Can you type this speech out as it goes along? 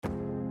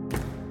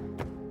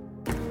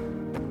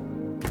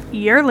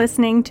You're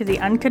listening to the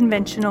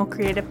Unconventional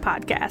Creative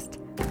Podcast,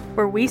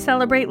 where we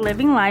celebrate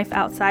living life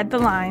outside the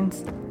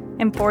lines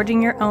and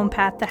forging your own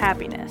path to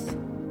happiness.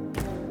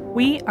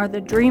 We are the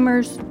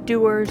dreamers,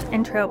 doers,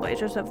 and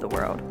trailblazers of the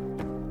world.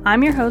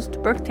 I'm your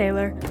host, Brooke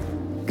Taylor,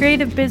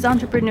 creative biz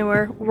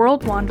entrepreneur,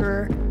 world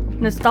wanderer,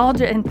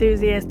 nostalgia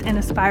enthusiast, and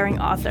aspiring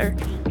author.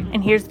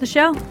 And here's the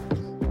show.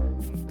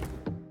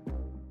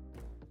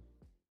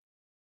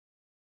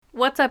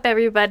 What's up,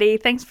 everybody?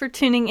 Thanks for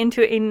tuning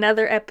into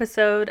another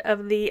episode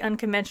of The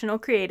Unconventional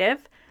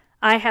Creative.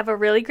 I have a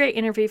really great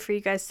interview for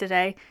you guys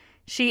today.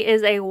 She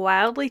is a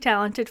wildly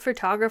talented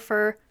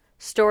photographer,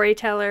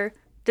 storyteller,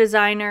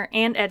 designer,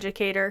 and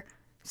educator,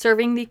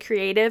 serving the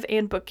creative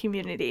and book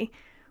community.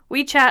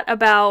 We chat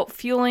about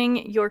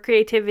fueling your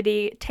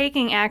creativity,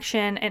 taking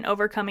action, and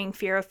overcoming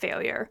fear of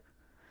failure.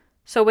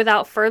 So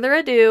without further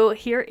ado,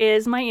 here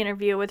is my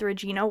interview with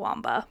Regina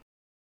Wamba.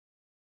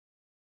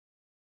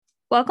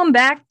 Welcome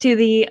back to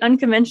the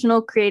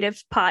Unconventional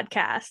Creatives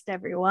Podcast,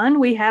 everyone.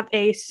 We have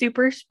a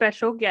super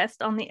special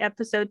guest on the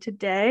episode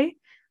today.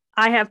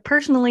 I have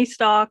personally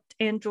stalked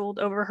and drooled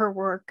over her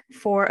work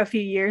for a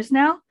few years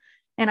now,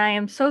 and I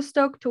am so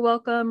stoked to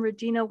welcome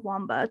Regina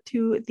Wamba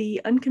to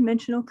the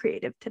Unconventional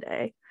Creative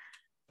today.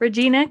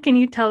 Regina, can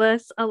you tell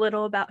us a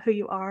little about who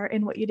you are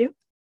and what you do?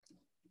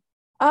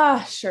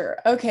 Sure.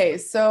 Okay,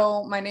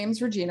 so my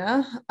name's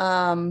Regina,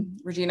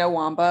 Regina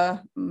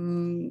Wamba.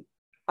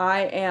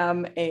 I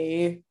am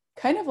a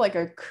kind of like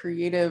a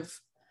creative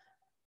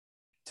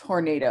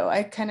tornado.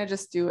 I kind of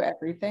just do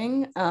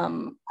everything.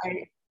 When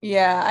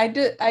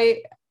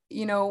it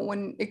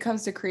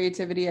comes to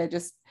creativity,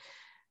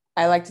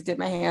 I like to dip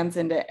my hands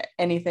into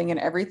anything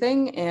and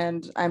everything.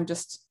 And I'm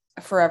just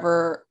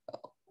forever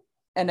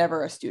and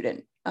ever a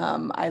student.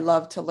 I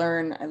love to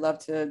learn. I love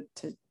to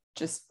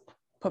just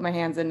put my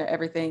hands into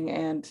everything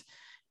and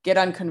get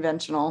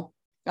unconventional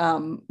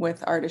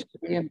with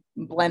artistry and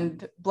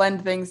blend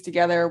things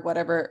together,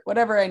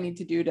 whatever I need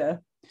to do to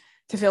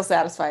feel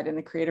satisfied in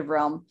the creative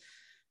realm.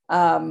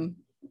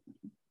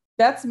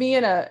 That's me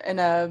in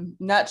a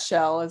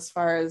nutshell as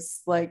far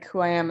as like who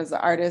I am as an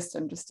artist.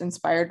 I'm just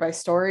inspired by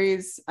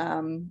stories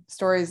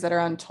that are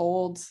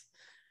untold,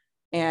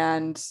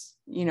 and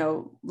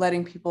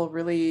letting people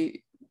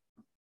really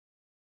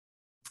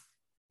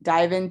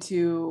dive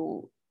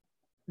into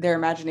their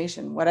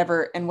imagination, in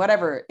whatever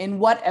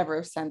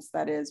sense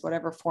that is,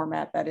 whatever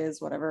format that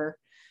is, whatever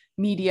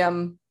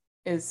medium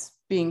is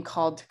being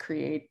called to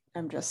create.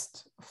 I'm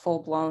just a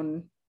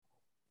full-blown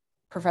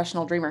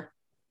professional dreamer.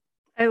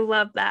 I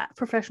love that.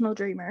 Professional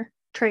dreamer.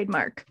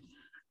 Trademark.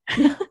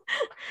 I'll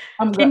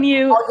get on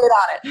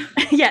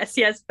it.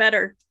 Yes,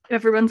 better.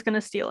 Everyone's going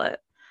to steal it.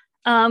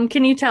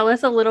 Can you tell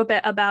us a little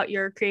bit about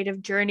your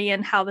creative journey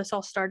and how this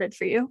all started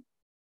for you?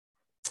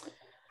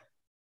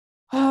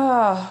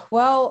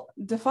 Well,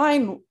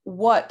 define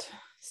what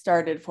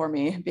started for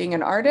me, being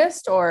an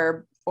artist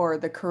or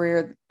the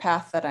career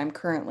path that I'm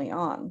currently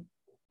on.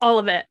 All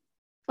of it.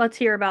 Let's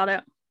hear about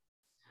it.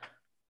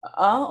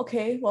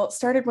 Okay. Well, it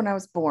started when I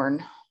was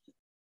born.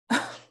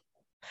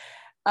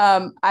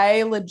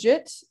 I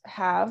legit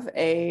have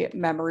a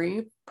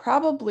memory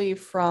probably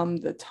from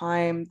the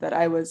time that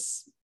I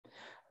was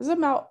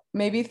about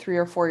maybe 3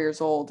 or 4 years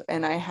old.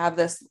 And I have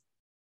this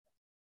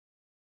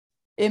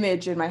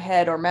image in my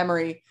head or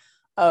memory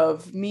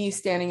of me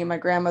standing in my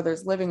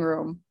grandmother's living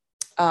room.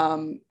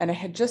 And I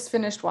had just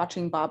finished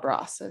watching Bob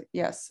Ross.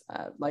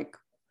 Like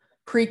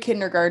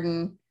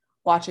pre-kindergarten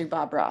watching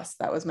Bob Ross.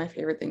 That was my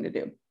favorite thing to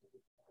do.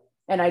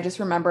 And I just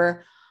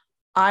remember,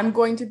 I'm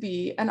going to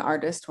be an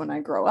artist when I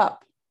grow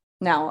up.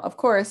 Now, of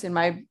course, in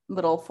my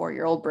little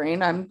 4-year-old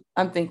brain, I'm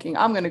thinking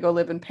I'm going to go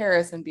live in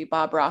Paris and be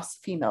Bob Ross'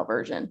 female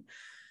version.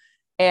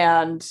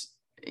 And,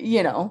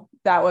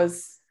 that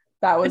was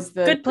the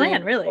good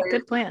plan, really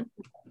good plan.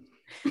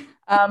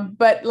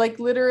 But like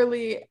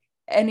literally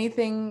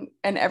anything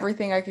and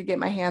everything I could get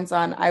my hands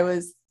on, I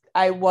was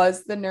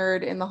the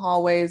nerd in the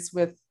hallways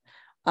with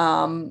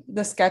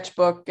the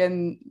sketchbook,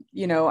 and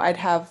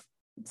I'd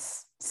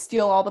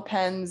steal all the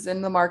pens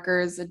and the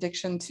markers,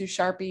 addiction to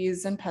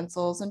Sharpies and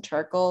pencils and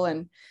charcoal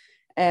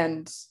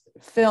and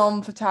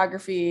film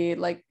photography.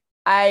 Like,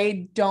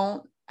 I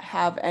don't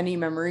have any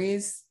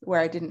memories where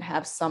I didn't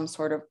have some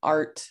sort of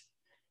art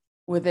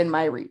within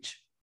my reach.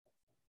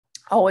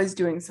 Always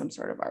doing some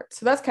sort of art.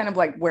 So that's kind of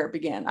like where it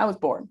began. I was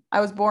born.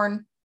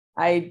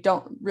 I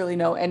don't really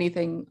know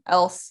anything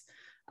else.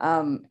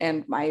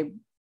 And my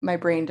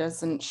brain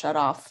doesn't shut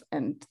off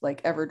and like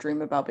ever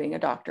dream about being a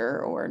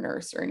doctor or a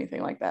nurse or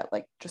anything like that.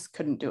 Like, just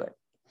couldn't do it.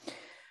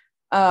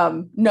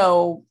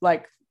 No,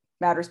 like,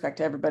 mad respect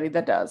to everybody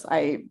that does.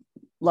 I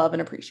love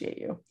and appreciate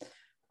you.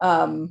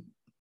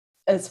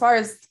 As far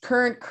as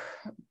current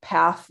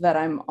path that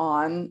I'm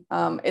on,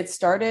 it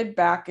started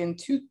back in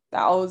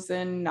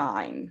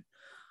 2009.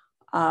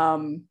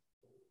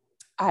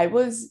 I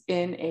was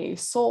in a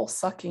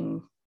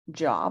soul-sucking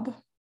job.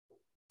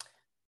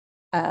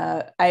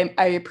 I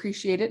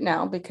appreciate it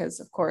now because,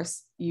 of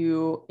course,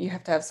 you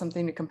have to have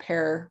something to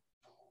compare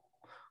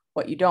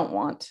what you don't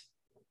want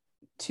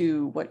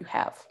to what you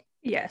have.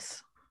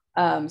 Yes.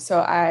 So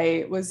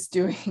I was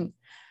doing,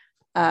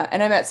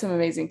 and I met some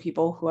amazing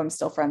people who I'm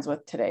still friends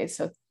with today.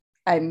 So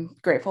I'm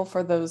grateful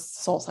for those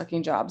soul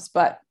sucking jobs.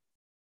 But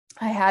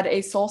I had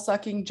a soul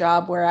sucking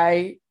job where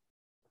I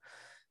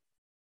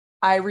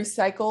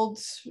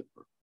recycled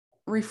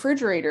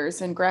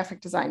refrigerators in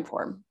graphic design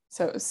form.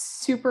 So it was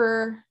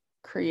super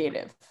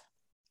creative.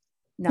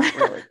 Not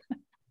really.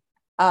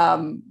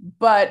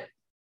 But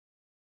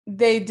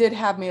they did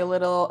have me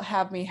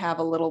have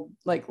a little,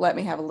 like, let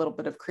me have a little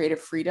bit of creative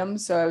freedom.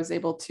 So I was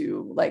able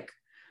to, like,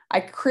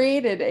 I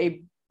created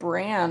a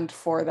brand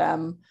for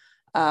them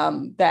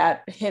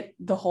that hit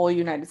the whole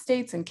United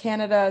States and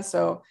Canada.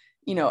 So,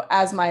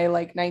 as my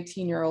like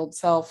 19-year-old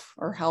self,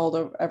 or how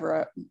old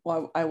ever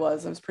I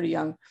was pretty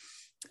young.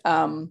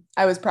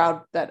 I was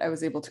proud that I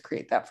was able to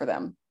create that for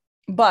them.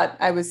 But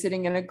I was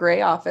sitting in a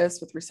gray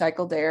office with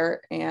recycled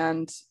air,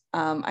 and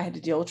I had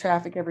to deal with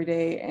traffic every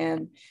day.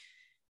 And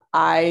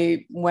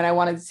when I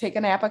wanted to take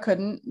a nap, I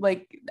couldn't.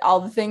 Like, all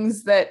the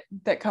things that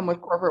come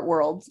with corporate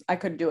worlds, I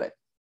couldn't do it.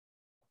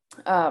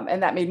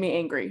 And that made me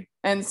angry.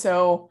 And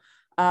so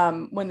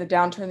when the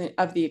downturn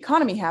of the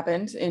economy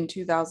happened in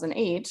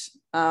 2008,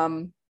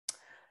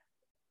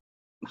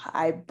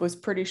 I was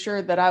pretty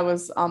sure that I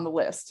was on the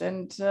list.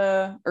 And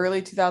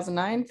early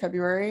 2009,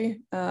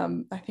 February,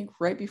 I think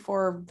right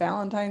before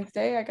Valentine's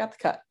Day, I got the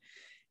cut.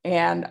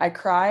 And I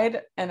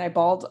cried and I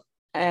bawled.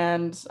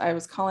 And I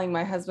was calling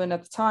my husband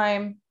at the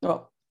time.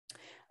 Well,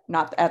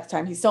 not at the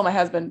time, he's still my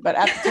husband, but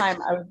at the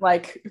time I was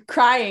like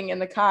crying in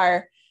the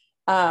car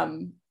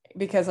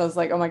because I was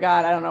like, oh my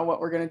God, I don't know what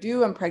we're going to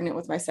do. I'm pregnant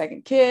with my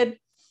second kid.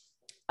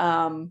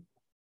 And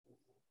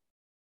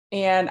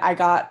I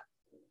got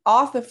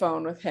off the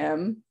phone with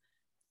him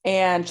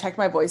and checked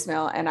my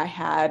voicemail, and I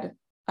had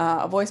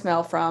a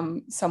voicemail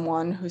from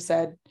someone who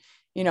said,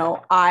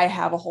 I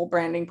have a whole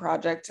branding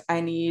project. I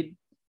need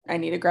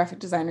a graphic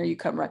designer. You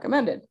come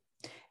recommended.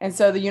 And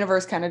so the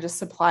universe kind of just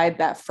supplied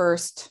that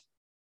first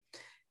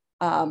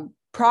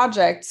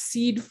project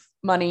seed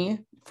money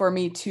for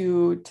me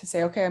to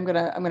say, okay, I'm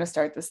gonna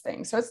start this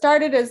thing. So it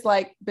started as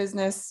like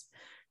business,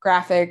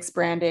 graphics,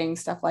 branding,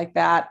 stuff like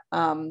that.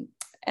 And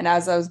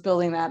as I was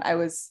building that, I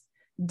was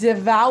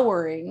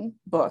devouring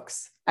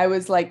books. I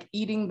was like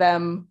eating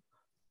them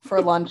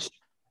for lunch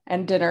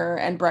and dinner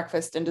and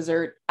breakfast and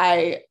dessert.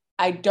 I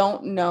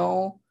don't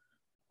know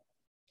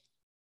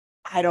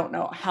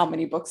how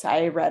many books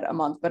I read a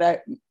month, but I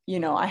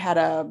had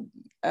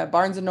a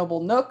Barnes and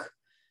Noble Nook,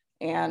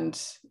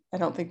 and I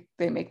don't think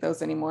they make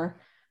those anymore.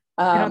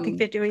 I don't think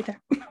they do either.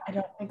 I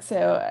don't think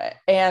so.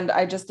 And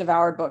I just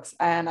devoured books,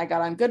 and I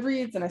got on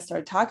Goodreads and I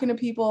started talking to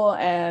people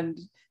and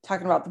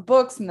talking about the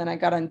books. And then I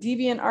got on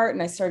DeviantArt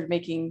and I started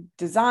making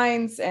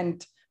designs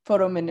and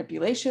photo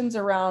manipulations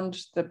around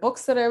the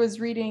books that I was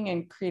reading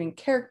and creating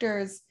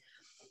characters.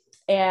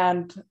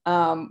 And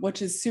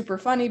which is super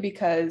funny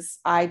because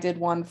I did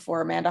one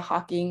for Amanda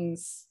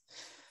Hawking's,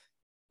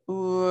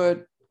 I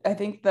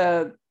think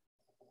the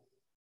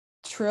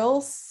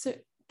Trill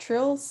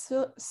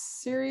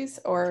series,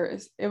 or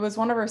it was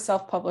one of her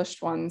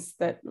self-published ones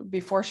that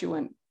before she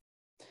went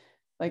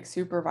like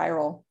super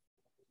viral.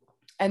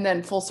 And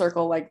then full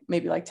circle, like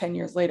maybe like 10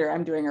 years later,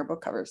 I'm doing her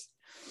book covers.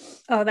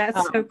 Oh, that's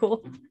so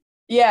cool.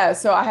 Yeah.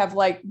 So I have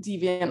like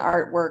deviant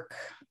artwork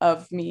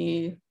of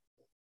me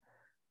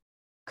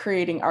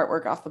creating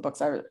artwork off the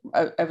books I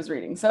was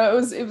reading. So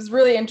it was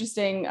really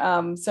interesting.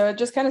 So it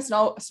just kind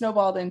of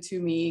snowballed into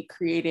me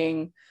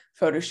creating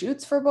photo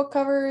shoots for book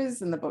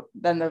covers, and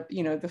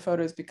the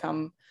photos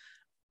become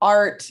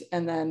art,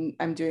 and then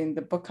I'm doing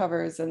the book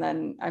covers, and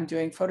then I'm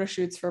doing photo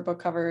shoots for book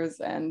covers,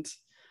 and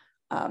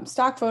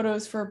stock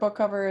photos for book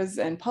covers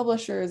and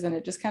publishers, and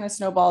it just kind of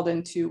snowballed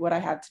into what I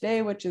have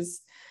today, which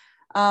is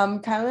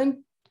kind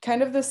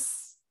of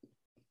this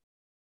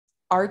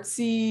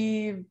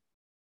artsy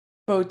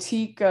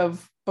boutique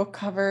of book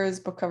covers,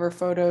 book cover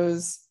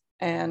photos,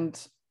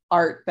 and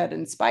art that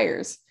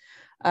inspires,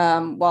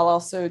 while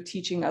also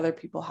teaching other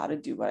people how to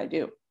do what I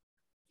do,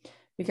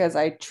 because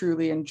I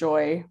truly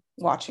enjoy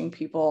watching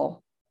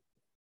people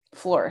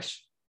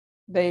flourish.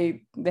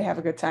 They have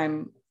a good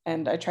time,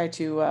 and I try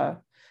to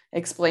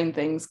explain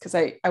things, because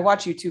I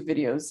watch YouTube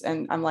videos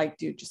and I'm like,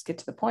 dude, just get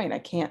to the point.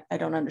 I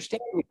don't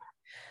understand.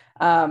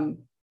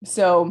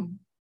 So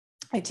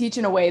I teach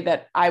in a way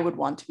that I would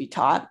want to be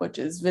taught, which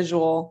is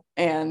visual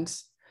and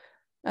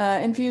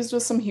infused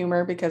with some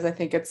humor, because I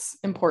think it's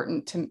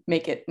important to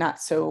make it not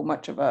so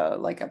much of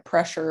a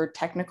pressure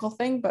technical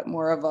thing, but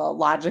more of a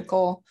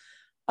logical,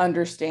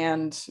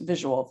 understand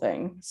visual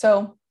thing.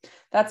 So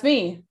that's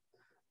me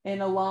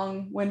in a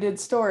long-winded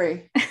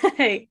story.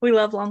 Hey, we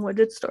love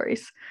long-winded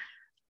stories.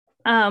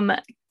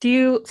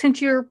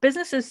 Since your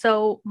business is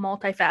so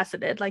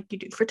multifaceted, like you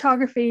do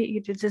photography, you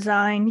do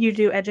design, you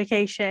do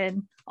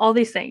education, all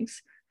these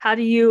things, how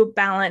do you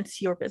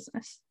balance your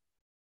business?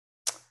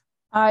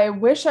 I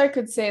wish I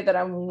could say that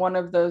I'm one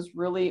of those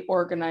really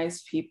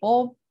organized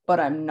people, but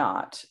I'm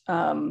not.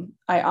 I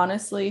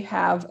honestly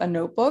have a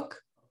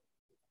notebook,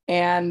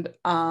 and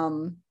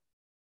my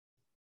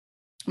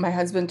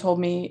husband told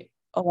me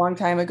a long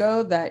time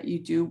ago that you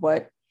do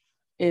what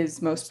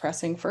is most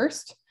pressing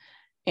first,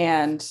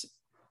 and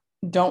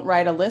don't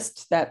write a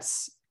list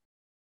that's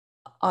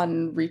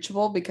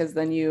unreachable, because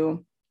then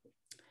you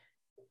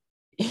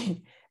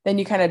then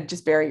you kind of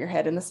just bury your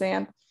head in the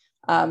sand.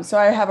 So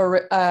I have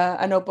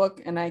a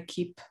notebook, and I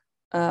keep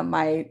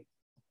my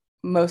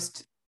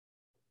most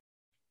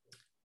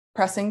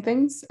pressing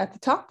things at the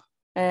top,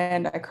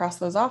 and I cross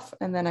those off,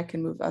 and then I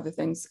can move other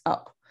things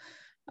up.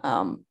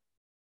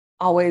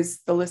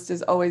 Always, the list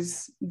is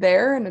always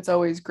there, and it's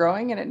always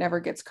growing, and it never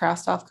gets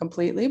crossed off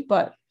completely,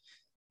 but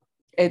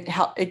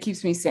it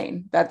keeps me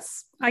sane.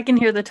 I can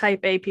hear the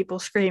type A people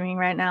screaming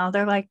right now.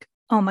 They're like,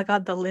 oh my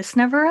God, the list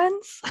never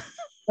ends.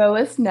 The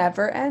list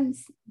never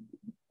ends.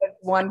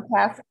 One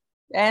task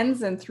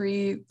ends and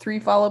three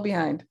follow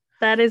behind.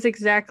 That is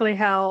exactly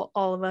how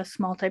all of us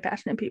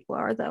multi-passionate people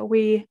are, though.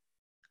 We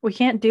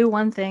can't do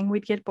one thing,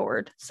 we'd get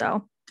bored.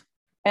 So,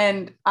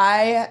 and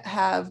I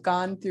have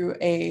gone through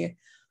a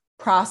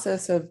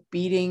process of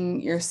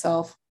beating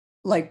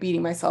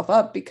myself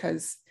up,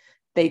 because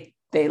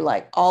they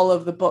like all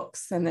of the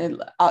books, and then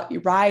you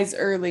rise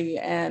early,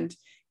 and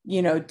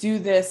do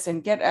this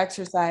and get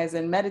exercise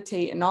and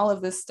meditate and all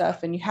of this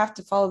stuff, and you have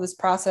to follow this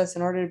process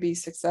in order to be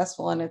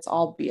successful, and it's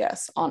all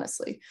BS.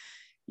 Honestly,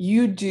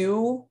 you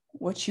do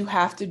what you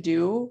have to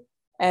do,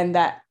 and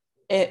that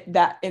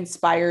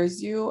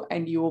inspires you,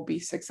 and you will be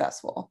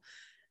successful.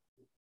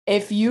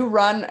 If you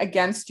run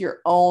against your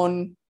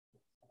own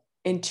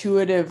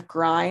intuitive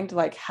grind,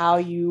 like how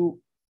you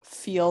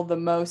feel the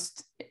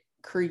most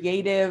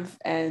creative,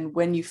 and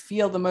when you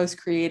feel the most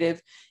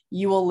creative,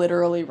 you will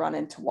literally run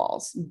into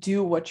walls.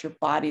 Do what your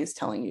body is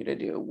telling you to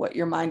do, what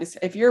your mind is.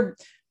 If you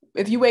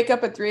wake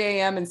up at 3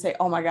 a.m. and say,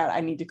 oh my God,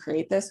 I need to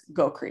create this,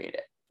 go create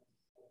it.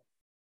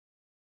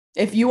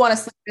 If you want to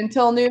sleep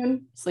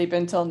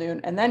until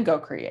noon, and then go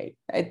create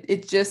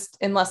it. Just,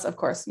 unless of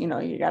course, you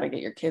got to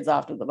get your kids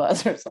off to the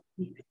bus or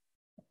something.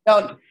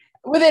 Don't,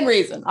 within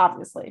reason,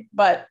 obviously,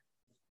 but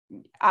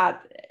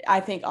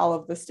I think all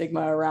of the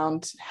stigma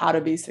around how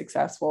to be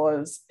successful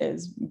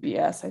is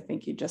BS. I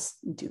think you just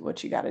do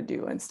what you got to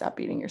do, and stop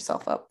beating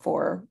yourself up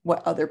for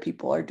what other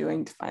people are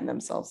doing to find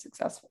themselves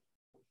successful.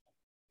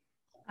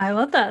 I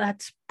love that.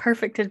 That's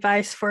perfect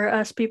advice for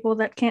us people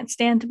that can't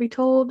stand to be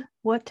told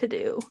what to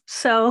do.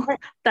 So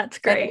that's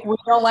great. If we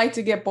don't like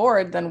to get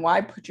bored, then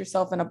why put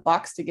yourself in a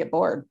box to get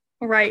bored?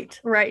 Right.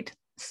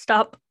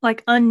 Stop,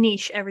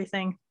 unniche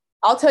everything.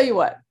 I'll tell you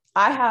what,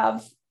 I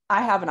have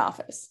an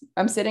office.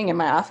 I'm sitting in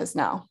my office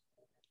now.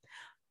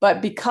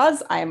 But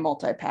because I am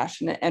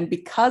multi-passionate, and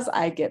because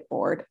I get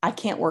bored, I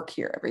can't work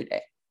here every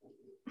day.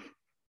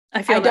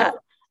 I feel that.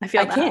 I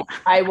can't.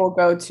 I will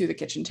go to the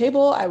kitchen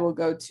table. I will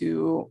go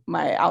to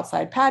my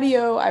outside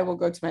patio. I will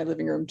go to my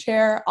living room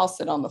chair. I'll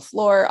sit on the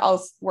floor.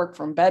 I'll work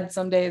from bed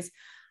some days,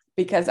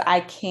 because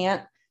I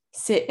can't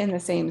sit in the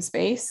same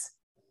space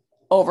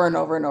over and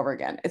over and over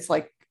again. It's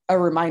like a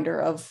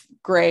reminder of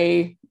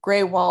gray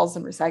walls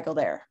and recycled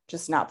air.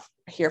 Just not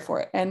here for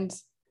it. And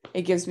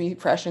it gives me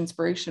fresh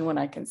inspiration when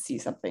I can see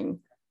something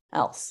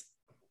else.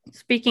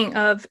 Speaking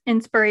of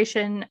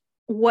inspiration,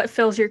 what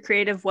fills your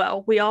creative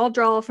well? We all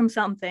draw from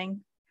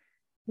something.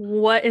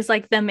 What is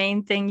the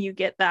main thing you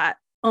get that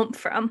oomph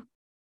from?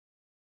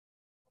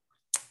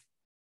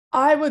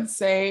 I would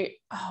say,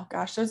 oh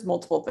gosh, there's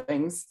multiple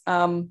things.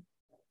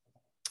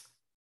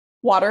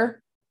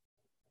 Water.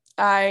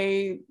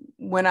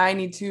 When I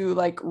need to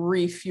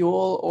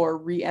refuel or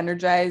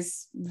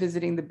re-energize,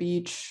 visiting the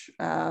beach,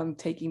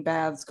 taking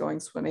baths, going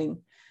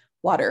swimming,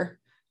 water,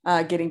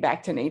 getting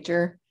back to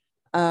nature.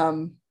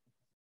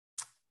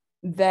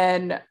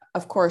 Then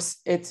of course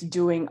it's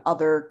doing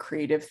other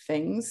creative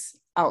things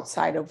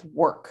outside of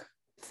work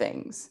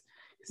things.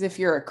 Because if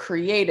you're a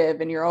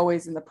creative and you're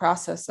always in the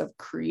process of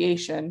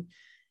creation,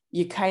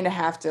 you kind of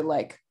have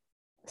to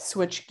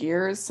switch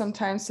gears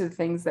sometimes to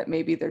things that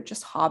maybe they're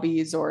just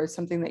hobbies, or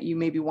something that you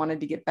maybe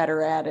wanted to get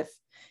better at. If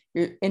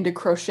you're into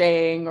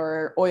crocheting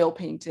or oil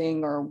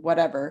painting or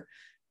whatever,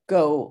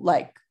 go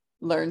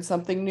learn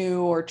something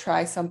new, or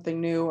try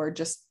something new, or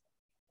just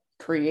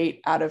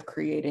create out of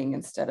creating,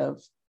 instead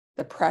of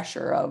the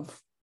pressure of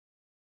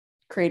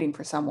creating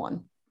for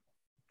someone.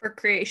 For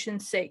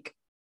creation's sake.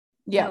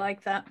 Yeah. I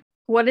like that.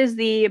 What is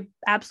the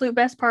absolute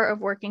best part of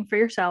working for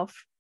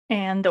yourself,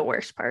 and the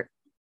worst part?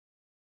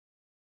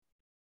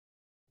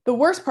 The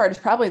worst part is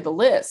probably the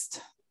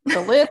list.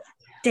 The list.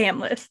 Damn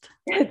list.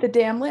 The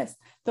damn list.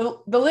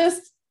 The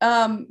list,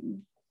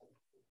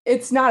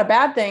 it's not a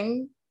bad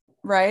thing,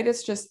 right?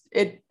 It's just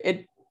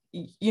when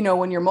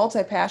you're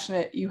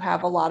multi-passionate, you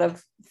have a lot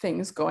of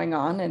things going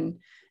on,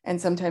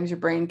 and sometimes your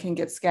brain can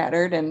get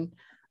scattered, and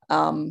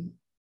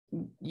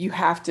you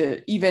have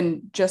to,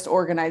 even just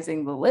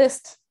organizing the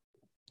list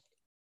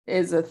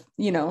is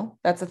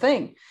that's a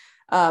thing.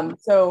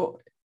 So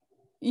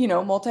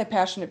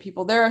multi-passionate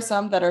people, there are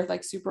some that are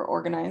super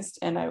organized,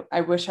 and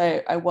I wish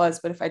I was,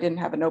 but if I didn't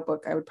have a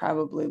notebook, I would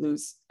probably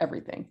lose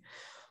everything.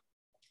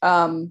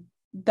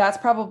 That's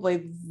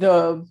probably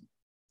the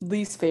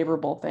least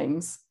favorable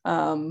things.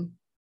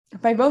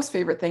 My most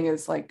favorite thing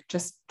is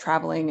just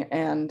traveling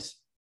and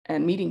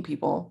meeting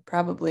people,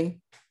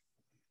 probably.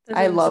 Those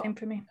I are the love, same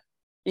for me.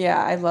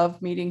 yeah, I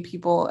love meeting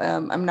people.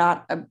 I'm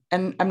not an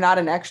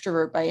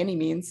extrovert by any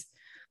means.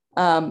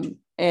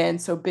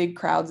 And so big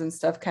crowds and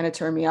stuff kind of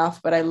turn me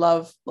off, but I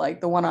love like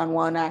the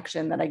one-on-one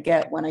action that I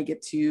get when I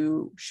get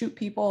to shoot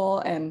people.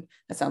 And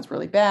that sounds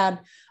really bad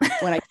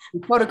when I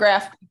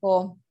photograph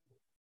people.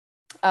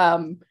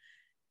 Um,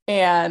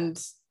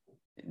 and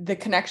the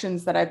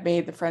connections that I've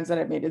made, the friends that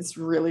I've made, is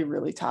really,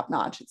 really top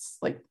notch. It's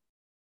like,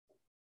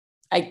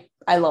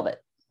 I love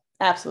it.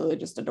 Absolutely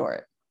just adore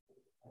it.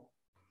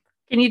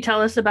 Can you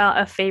tell us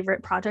about a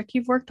favorite project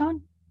you've worked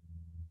on?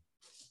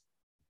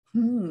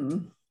 Hmm.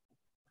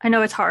 I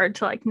know it's hard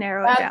to like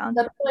narrow it down.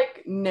 That's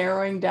like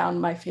narrowing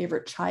down my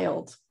favorite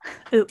child.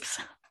 Oops.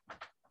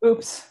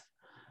 Oops.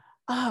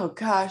 Oh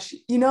gosh.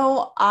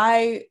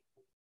 I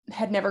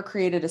had never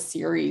created a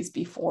series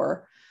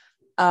before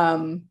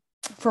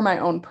for my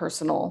own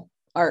personal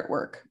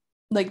artwork,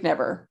 like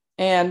never.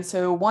 And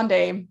so one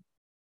day,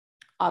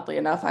 oddly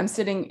enough, I'm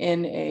sitting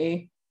in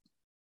a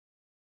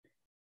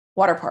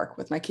water park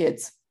with my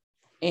kids,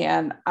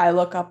 and I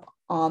look up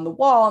on the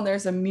wall and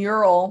there's a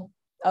mural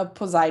of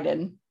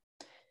Poseidon.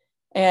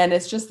 And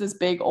it's just this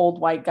big old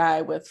white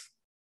guy with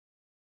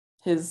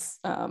his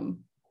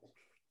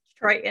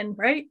Triton,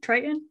 right?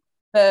 Triton?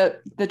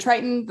 the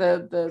Triton,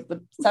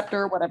 the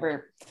scepter,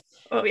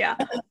 Oh yeah.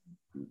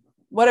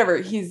 whatever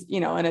he's,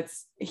 and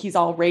he's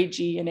all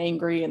ragey and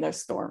angry and there's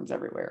storms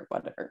everywhere,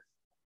 whatever.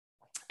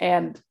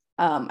 And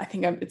I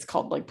think it's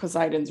called like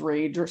Poseidon's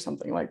Rage or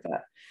something like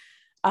that.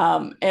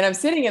 And I'm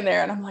sitting in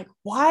there and I'm like,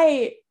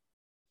 why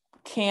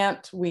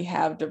can't we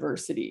have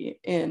diversity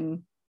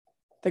in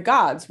the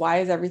gods? Why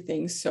is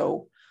everything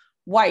so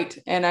white?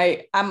 And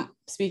I'm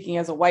speaking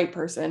as a white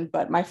person,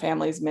 but my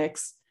family's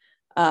mixed.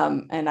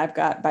 And I've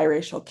got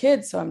biracial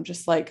kids. So I'm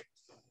just like,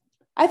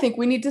 I think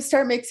we need to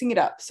start mixing it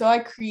up. So I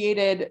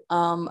created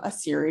a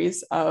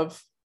series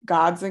of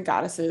gods and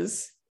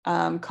goddesses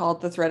called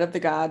The Thread of the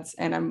Gods.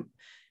 And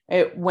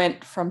it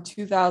went from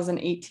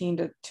 2018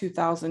 to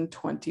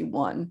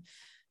 2021.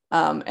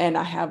 And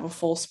I have a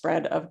full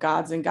spread of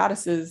gods and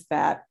goddesses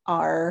that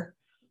are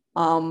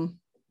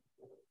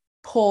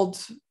pulled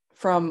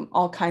from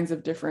all kinds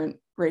of different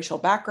racial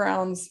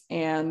backgrounds.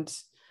 And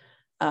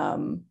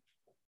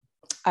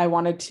I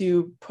wanted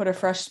to put a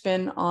fresh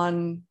spin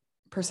on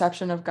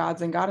perception of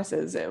gods and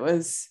goddesses. It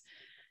was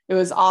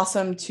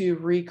awesome to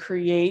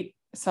recreate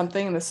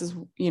something. And this is,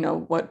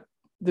 what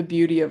the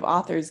beauty of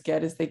authors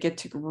get, is they get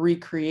to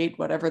recreate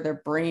whatever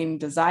their brain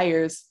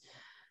desires.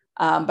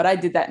 But I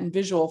did that in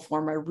visual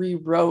form. I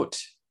rewrote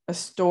a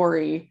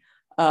story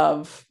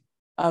of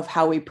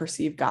how we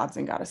perceive gods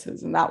and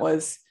goddesses. And that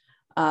was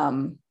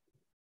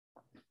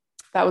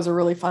a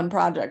really fun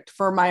project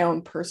for my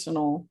own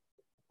personal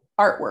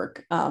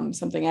artwork,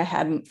 something I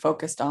hadn't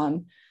focused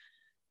on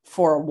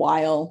for a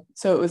while.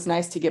 So it was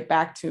nice to get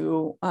back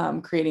to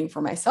creating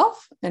for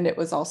myself. And it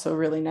was also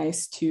really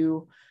nice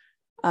to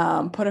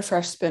put a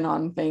fresh spin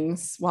on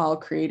things while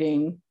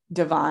creating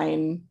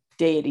divine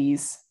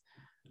deities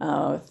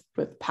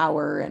with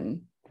power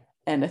and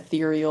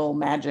ethereal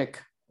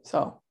magic.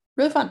 So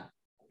really fun.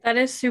 That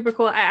is super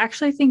cool. I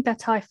actually think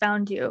that's how I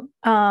found you.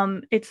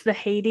 It's the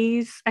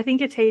Hades. I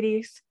think it's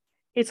Hades.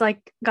 It's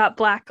like got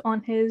black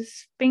on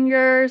his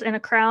fingers and a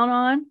crown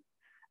on.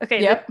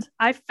 Okay, Yep.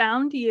 I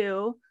found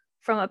you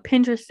from a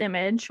Pinterest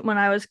image when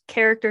I was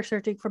character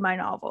searching for my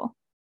novel.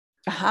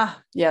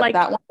 Aha. Yeah, Like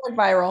that one went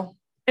viral.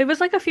 it was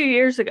like a few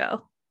years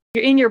ago.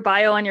 You're in your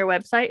bio on your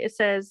website. It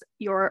says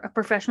you're a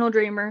professional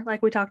dreamer,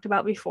 like we talked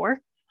about before.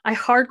 I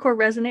hardcore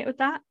resonate with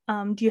that.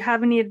 Do you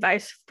have any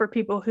advice for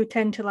people who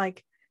tend to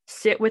like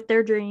sit with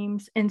their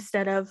dreams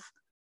instead of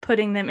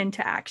putting them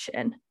into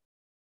action?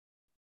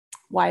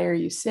 Why are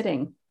you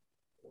sitting?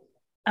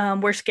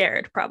 We're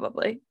scared,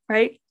 probably,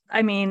 right?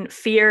 I mean,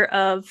 fear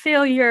of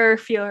failure,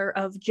 fear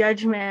of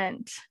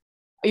judgment.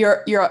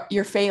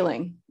 You're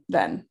failing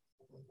then.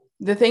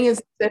 The thing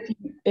is,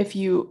 if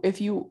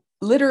you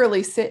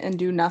literally sit and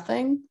do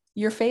nothing,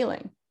 you're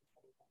failing.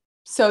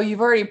 So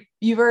you've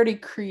already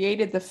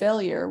created the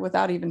failure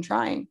without even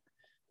trying.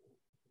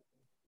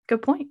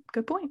 Good point.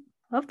 Good point.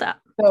 Love that.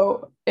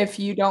 So if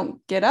you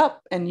don't get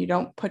up and you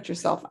don't put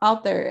yourself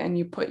out there and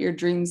you put your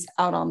dreams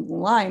out on the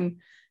line,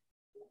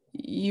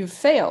 you've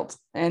failed.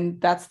 And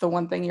that's the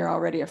one thing you're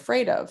already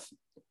afraid of.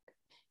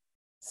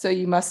 So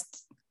you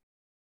must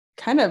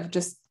kind of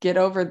just get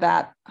over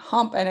that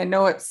hump. And I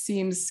know it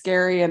seems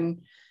scary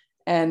and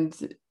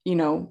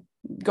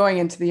going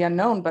into the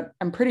unknown, but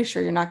I'm pretty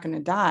sure you're not going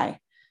to die.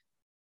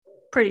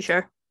 Pretty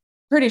sure.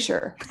 Pretty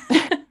sure.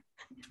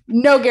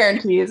 No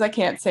guarantees. I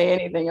can't say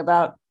anything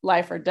about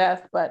life or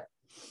death, but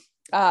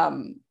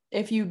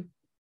if you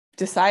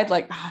decide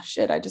like,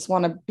 shit, I just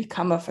want to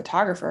become a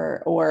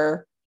photographer,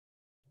 or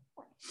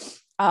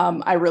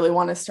I really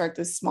want to start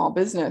this small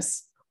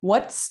business,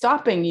 what's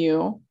stopping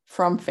you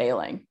from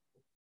failing?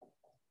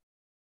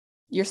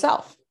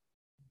 Yourself.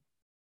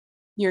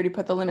 You already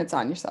put the limits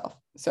on yourself.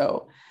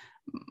 So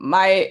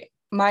my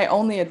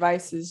only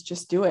advice is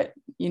just do it.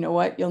 You know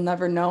what? You'll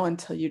never know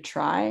until you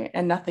try,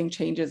 and nothing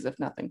changes if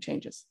nothing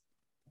changes.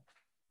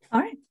 All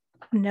right.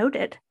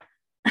 Noted.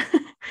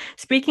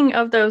 Speaking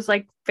of those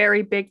like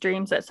very big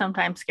dreams that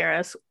sometimes scare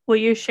us, will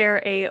you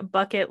share a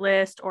bucket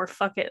list or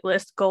fuck it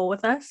list goal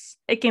with us?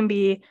 It can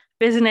be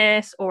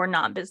business or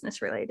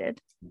non-business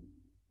related.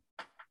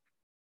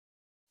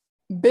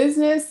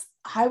 Business,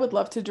 I would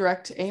love to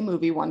direct a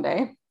movie one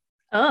day.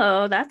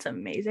 Oh, that's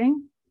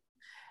amazing.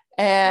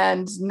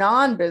 And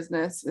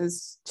non-business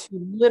is to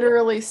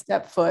literally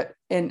step foot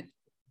in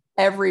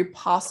every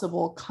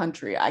possible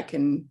country I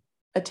can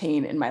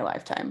attain in my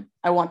lifetime.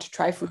 I want to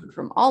try food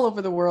from all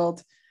over the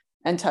world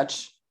and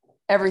touch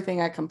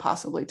everything I can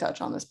possibly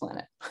touch on this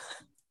planet.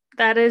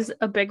 That is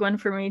a big one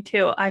for me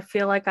too. I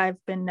feel like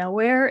I've been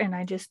nowhere and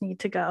I just need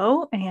to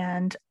go.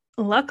 And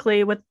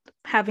luckily, with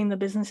having the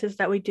businesses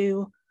that we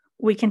do,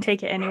 we can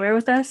take it anywhere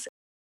with us.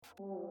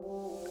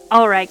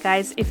 All right,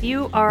 guys, if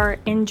you are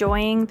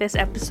enjoying this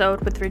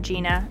episode with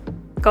Regina,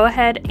 go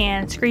ahead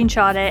and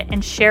screenshot it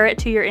and share it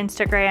to your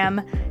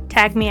Instagram.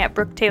 Tag me at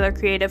Brooke Taylor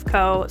Creative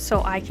Co.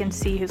 so I can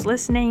see who's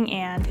listening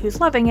and who's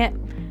loving it.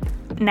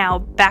 Now,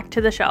 back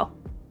to the show.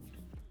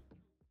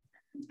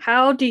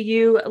 How do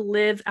you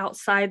live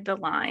outside the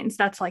lines?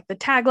 That's like the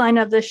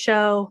tagline of this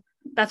show.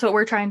 That's what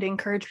we're trying to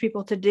encourage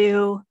people to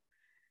do.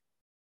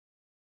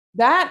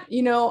 That,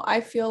 I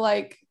feel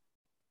like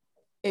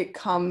it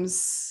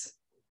comes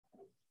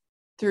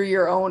through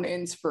your own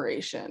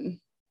inspiration.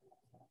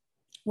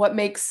 What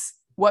makes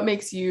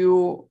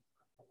you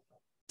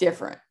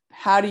different?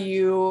 How do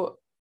you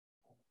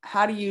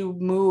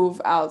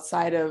move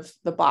outside of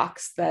the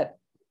box that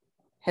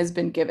has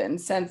been given?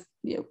 Since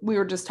we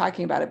were just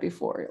talking about it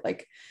before,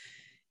 like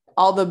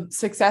all the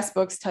success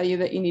books tell you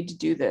that you need to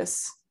do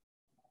this.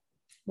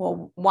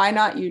 Well, why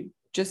not you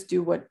just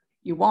do what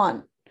you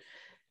want?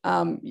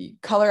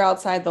 Color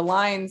outside the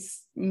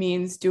lines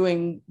means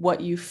doing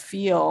what you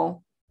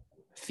feels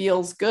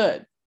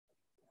good,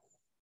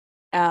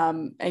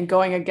 and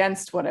going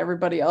against what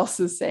everybody else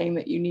is saying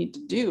that you need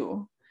to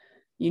do.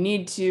 You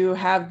need to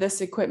have this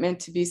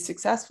equipment to be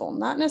successful.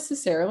 Not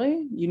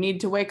necessarily. You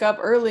need to wake up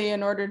early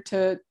in order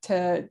to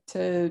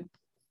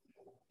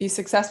be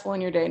successful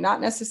in your day. Not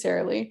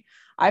necessarily.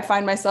 I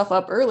find myself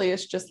up early.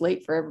 It's just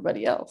late for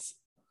everybody else.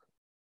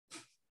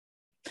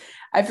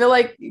 I feel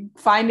like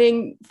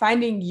finding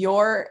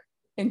your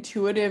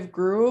intuitive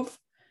groove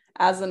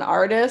as an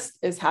artist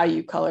is how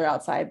you color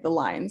outside the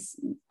lines.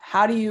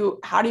 How do you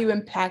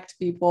impact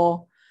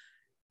people?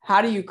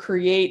 How do you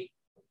create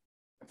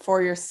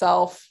for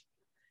yourself?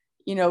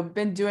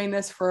 Been doing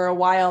this for a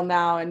while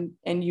now,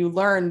 and you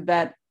learn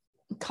that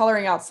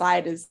coloring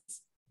outside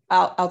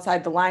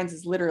outside the lines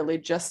is literally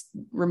just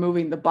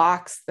removing the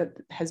box that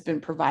has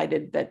been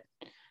provided, that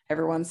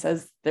everyone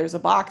says there's a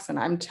box, and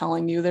I'm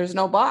telling you there's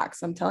no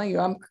box. I'm telling you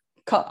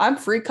I'm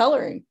free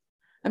coloring.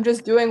 I'm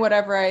just doing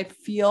whatever I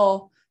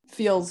feel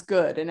feels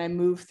good, and I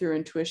move through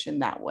intuition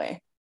that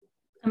way.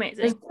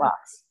 Amazing.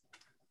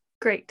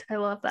 Great. I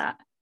love that.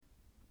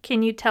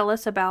 Can you tell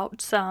us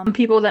about some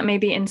people that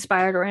maybe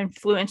inspired or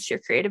influenced your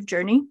creative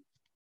journey?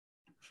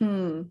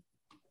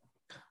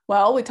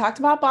 Well, we talked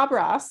about Bob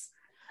Ross.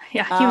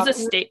 Yeah, he was a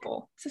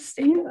staple. It's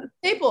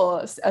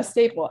a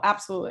staple.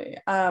 Absolutely.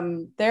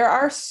 There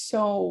are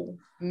so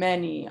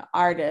many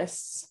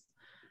artists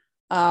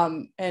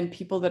and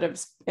people that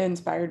have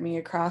inspired me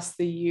across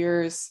the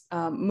years.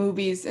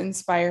 Movies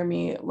inspire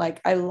me. Like,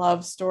 I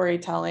love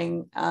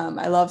storytelling.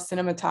 I love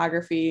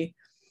cinematography.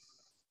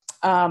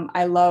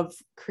 I love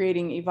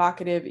creating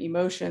evocative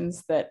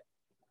emotions that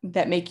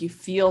make you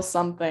feel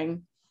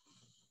something.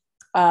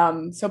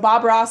 So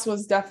Bob Ross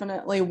was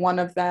definitely one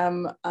of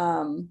them.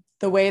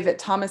 The way that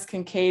Thomas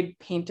Kinkade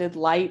painted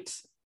light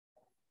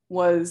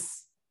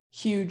was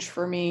huge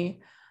for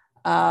me.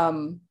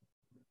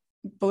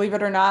 Believe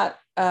it or not,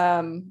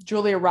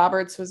 Julia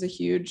Roberts was a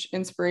huge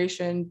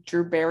inspiration.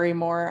 Drew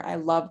Barrymore. I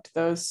loved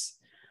those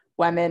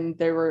women.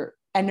 They were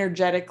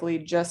energetically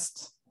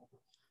just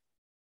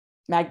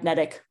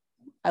magnetic.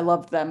 I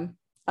loved them.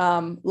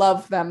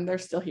 Love them. They're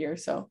still here.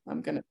 So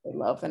I'm going to say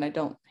love, and I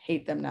don't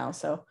hate them now.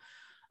 So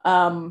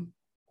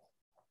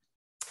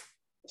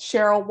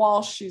Cheryl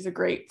Walsh, she's a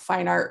great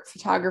fine art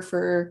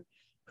photographer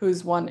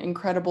who's won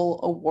incredible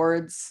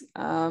awards.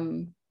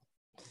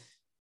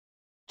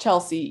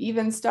 Chelsea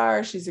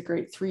Evenstar, she's a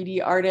great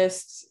 3D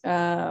artist.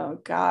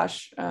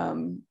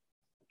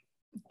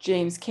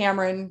 James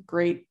Cameron,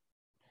 great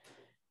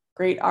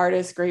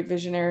artist, great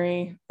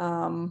visionary.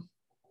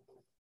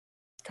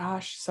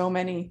 So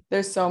many.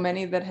 There's so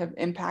many that have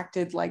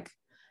impacted like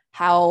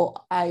how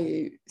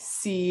I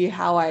see,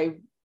 how I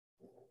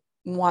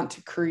want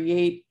to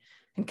create,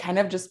 and kind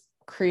of just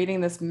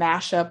creating this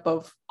mashup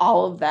of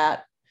all of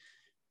that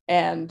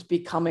and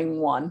becoming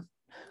one.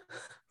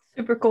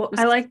 Super cool.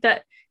 I like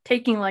that,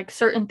 taking like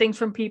certain things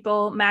from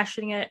people,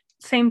 mashing it.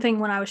 Same thing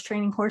when I was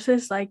training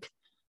horses. Like,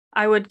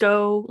 I would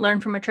go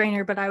learn from a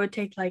trainer, but I would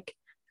take like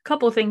a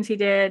couple of things he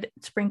did,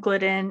 sprinkle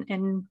it in,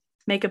 and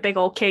make a big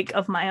old cake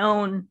of my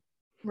own.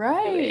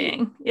 Right.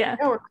 Doing. Yeah.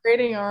 We're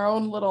creating our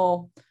own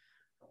little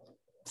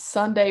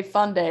Sunday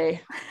fun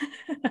day.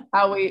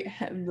 How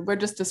we're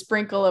just a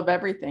sprinkle of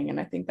everything. And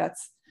I think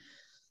that's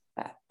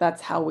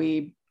how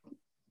we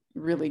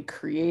really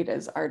create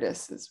as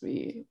artists is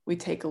we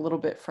take a little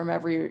bit from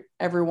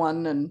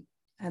everyone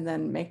and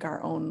then make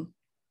our own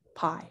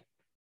pie.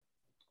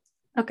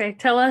 Okay,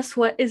 tell us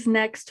what is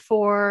next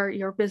for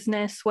your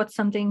business. What's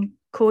something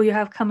cool you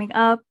have coming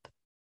up?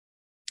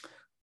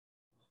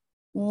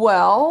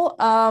 Well,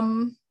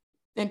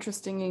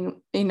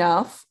 interesting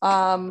enough,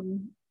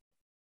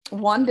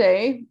 one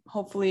day,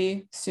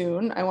 hopefully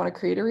soon, I want to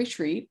create a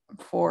retreat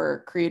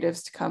for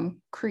creatives to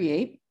come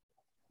create.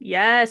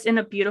 Yes, in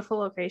a beautiful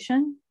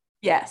location.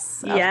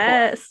 Yes, of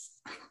Yes.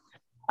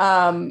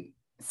 course.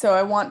 So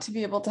I want to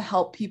be able to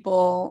help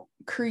people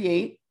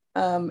create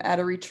at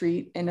a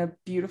retreat in a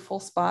beautiful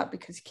spot,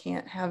 because you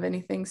can't have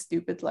anything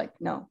stupid like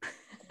no.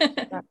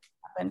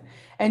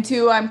 And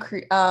two, I'm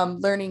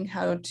learning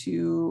how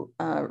to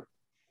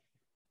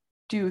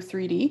do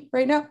 3D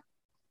right now.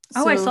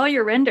 Oh, I saw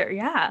your render.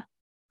 Yeah.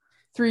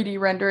 3D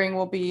rendering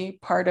will be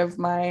part of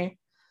my,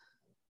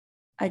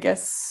 I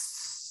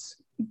guess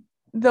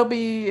they'll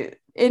be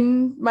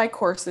in my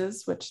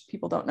courses, which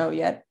people don't know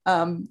yet.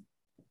 And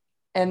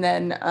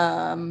then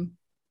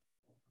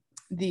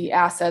the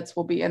assets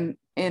will be in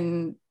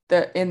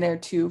there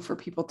too for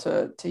people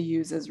to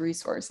use as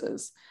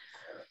resources.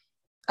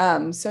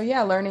 So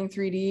yeah, learning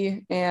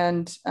 3D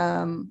and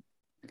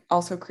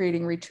also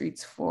creating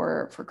retreats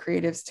for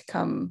creatives to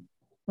come,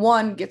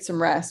 one, get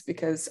some rest,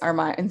 because our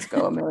minds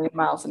go a million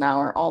miles an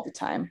hour all the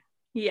time.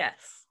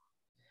 Yes.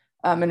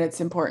 And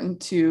it's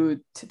important to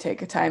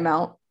take a time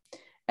out,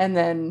 and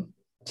then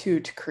two,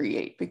 to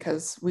create,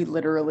 because we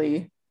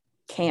literally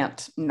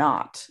can't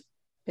not.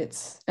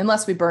 It's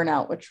unless we burn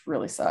out, which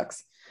really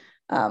sucks.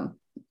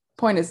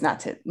 Point is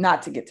not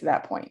to get to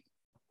that point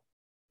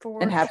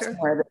and have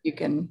somewhere that you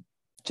can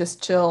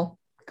just chill,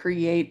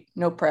 create,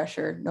 no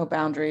pressure, no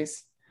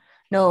boundaries,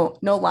 no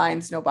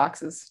lines, no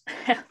boxes.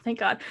 Thank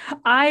God.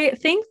 I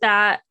think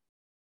that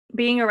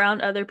being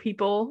around other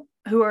people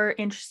who are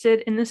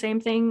interested in the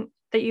same thing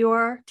that you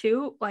are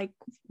too, like,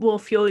 will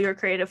fuel your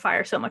creative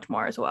fire so much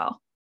more as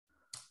well.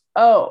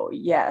 Oh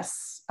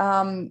yes.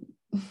 Find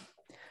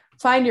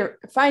your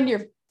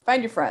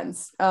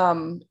friends.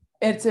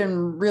 It's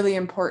really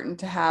important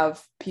to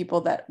have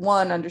people that,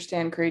 one,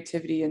 understand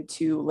creativity, and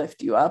two,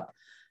 lift you up,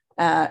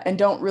 and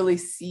don't really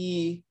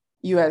see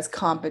you as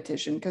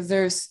competition, because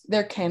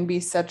there can be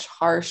such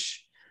harsh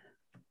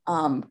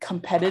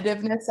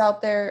competitiveness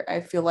out there. I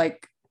feel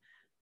like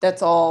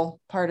that's all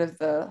part of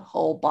the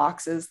whole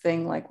boxes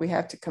thing. Like, we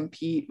have to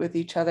compete with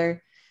each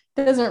other.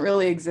 It doesn't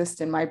really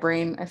exist in my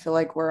brain. I feel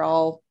like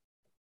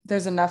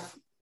there's enough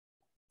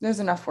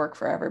work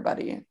for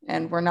everybody,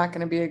 and we're not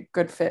going to be a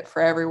good fit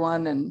for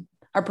everyone, and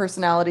our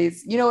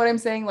personalities, you know what I'm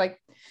saying? Like,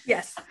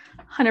 yes,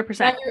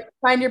 100%.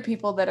 Find your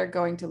people that are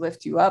going to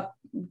lift you up,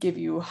 give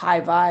you high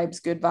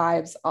vibes, good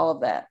vibes, all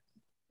of that.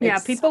 Yeah,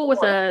 people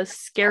with a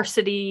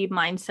scarcity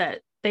mindset,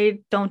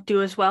 they don't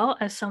do as well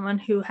as someone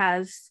who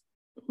has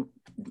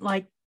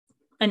like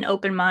an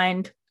open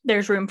mind.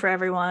 There's room for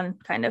everyone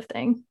kind of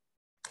thing.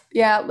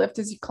 Yeah, lift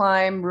as you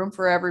climb, room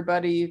for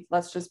everybody.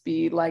 Let's just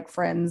be like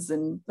friends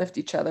and lift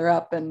each other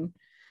up and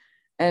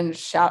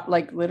shout,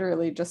 like,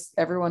 literally just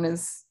everyone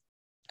is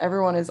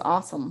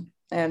awesome.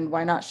 And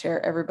why not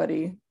share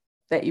everybody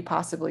that you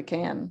possibly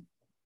can?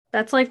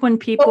 That's like when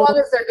people, as long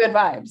as they're good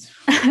vibes.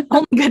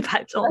 Only good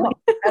vibes only.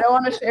 I don't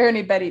want to share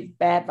anybody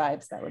bad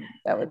vibes.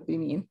 That would be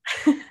mean.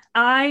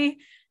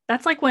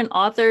 That's like when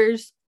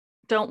authors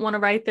don't want to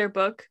write their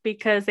book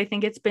because they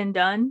think it's been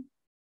done,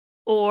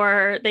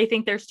 or they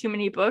think there's too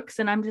many books,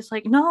 and I'm just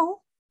like, no,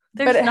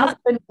 but it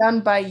hasn't been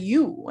done by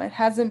you. It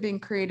hasn't been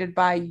created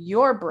by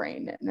your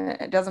brain, and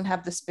it doesn't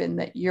have the spin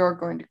that you're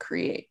going to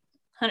create.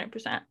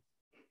 100%.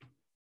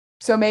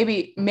 So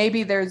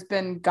maybe there's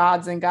been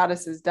gods and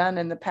goddesses done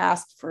in the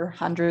past for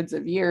hundreds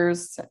of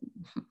years,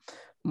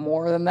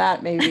 more than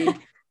that maybe.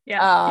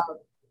 Yeah.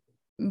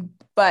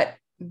 But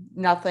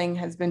nothing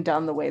has been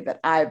done the way that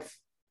I've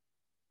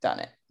done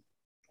it.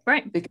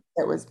 Right. Because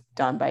it was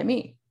done by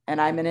me, and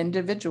I'm an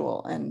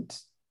individual, and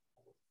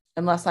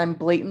unless I'm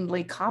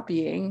blatantly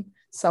copying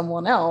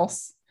someone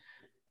else,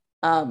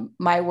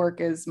 my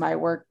work is my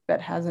work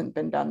that hasn't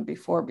been done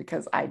before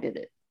because I did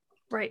it.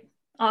 Right.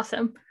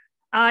 Awesome.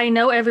 I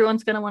know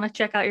everyone's going to want to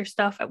check out your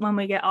stuff when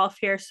we get off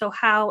here. So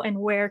how and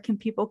where can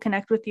people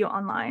connect with you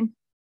online?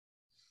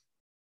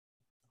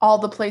 All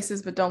the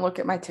places, but don't look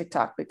at my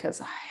TikTok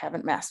because I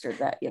haven't mastered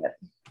that yet.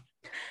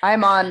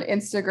 I'm on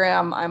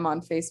Instagram. I'm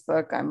on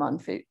Facebook. I'm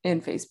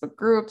in Facebook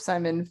groups.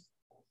 I'm in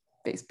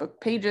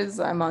Facebook pages.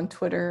 I'm on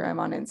Twitter. I'm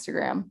on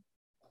Instagram.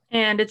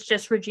 And it's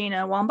just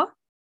Regina Wamba?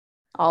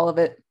 All of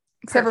it.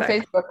 Except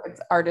Perfect. For Facebook,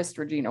 it's artist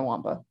Regina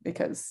Wamba,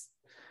 because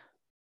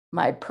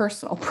my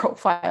personal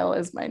profile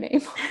is my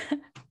name.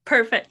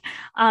 Perfect.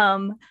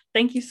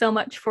 Thank you so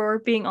much for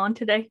being on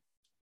today.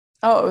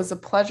 Oh, it was a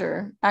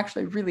pleasure.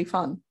 Actually, really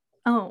fun.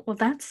 Oh, well,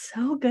 that's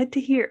so good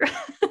to hear.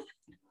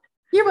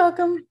 You're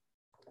welcome.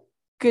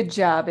 Good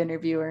job,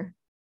 interviewer.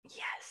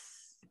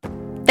 Yes.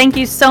 Thank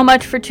you so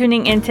much for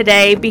tuning in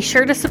today. Be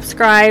sure to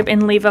subscribe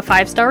and leave a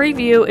 5-star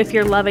review if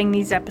you're loving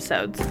these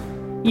episodes.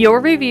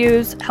 Your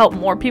reviews help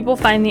more people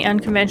find the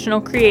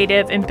unconventional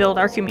creative and build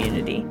our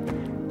community.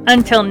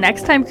 Until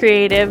next time,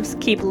 creatives,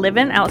 keep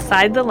living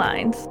outside the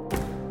lines.